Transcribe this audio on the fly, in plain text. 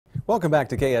Welcome back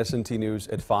to KSNT News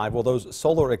at 5. Well, those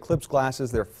solar eclipse glasses,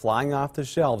 they're flying off the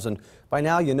shelves, and by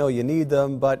now you know you need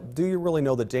them, but do you really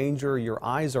know the danger your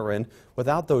eyes are in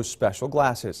without those special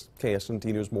glasses? KSNT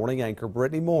News morning anchor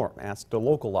Brittany Moore asked a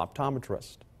local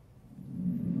optometrist.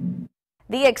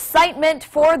 The excitement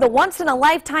for the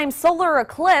once-in-a-lifetime solar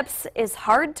eclipse is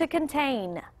hard to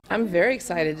contain. I'm very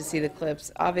excited to see the eclipse.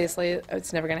 Obviously,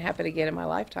 it's never going to happen again in my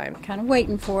lifetime. Kind of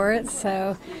waiting for it,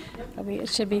 so it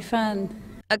should be fun.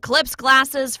 Eclipse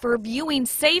glasses for viewing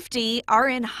safety are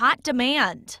in hot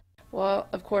demand. Well,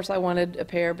 of course I wanted a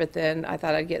pair, but then I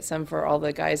thought I'd get some for all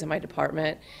the guys in my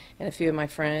department and a few of my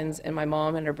friends and my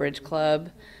mom and her bridge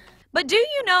club. But do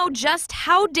you know just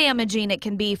how damaging it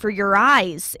can be for your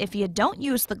eyes if you don't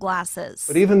use the glasses?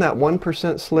 But even that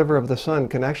 1% sliver of the sun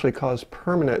can actually cause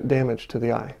permanent damage to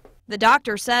the eye. The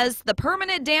doctor says the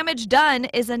permanent damage done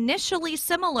is initially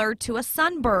similar to a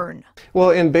sunburn.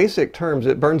 Well, in basic terms,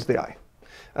 it burns the eye.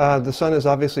 The sun is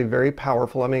obviously very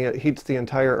powerful. I mean, it heats the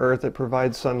entire earth. It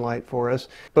provides sunlight for us.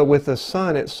 But with the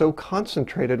sun, it's so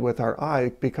concentrated with our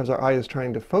eye because our eye is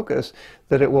trying to focus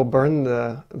that it will burn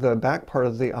the back part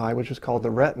of the eye, which is called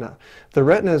the retina. The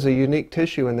retina is a unique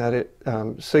tissue in that it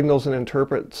signals and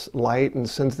interprets light and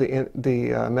sends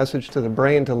the message to the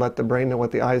brain to let the brain know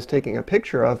what the eye is taking a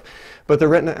picture of. But the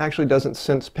retina actually doesn't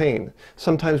sense pain.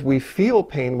 Sometimes we feel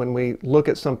pain when we look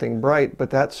at something bright, but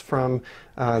that's from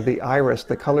the iris,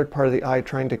 the colored part of the eye,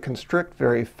 trying to constrict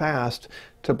very fast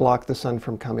to block the sun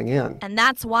from coming in. And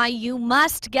that's why you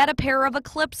must get a pair of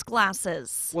eclipse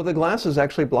glasses. Well, the glasses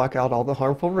actually block out all the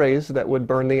harmful rays that would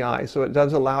burn the eye, so it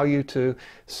does allow you to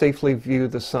safely view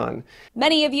the sun.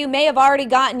 Many of you may have already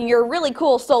gotten your really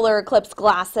cool solar eclipse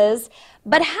glasses,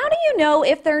 but how do you know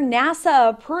if they're NASA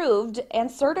approved and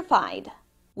certified?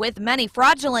 With many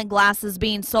fraudulent glasses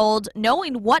being sold,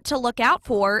 knowing what to look out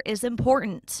for is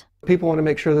important. People want to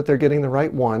make sure that they're getting the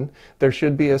right one. There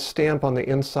should be a stamp on the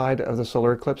inside of the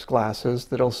solar eclipse glasses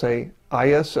that'll say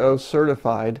ISO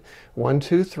certified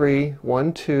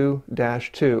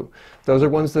 12312-2. Those are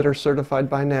ones that are certified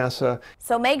by NASA.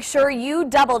 So make sure you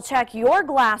double check your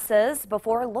glasses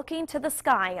before looking to the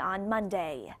sky on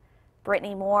Monday.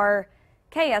 Brittany Moore,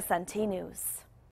 KSNT News.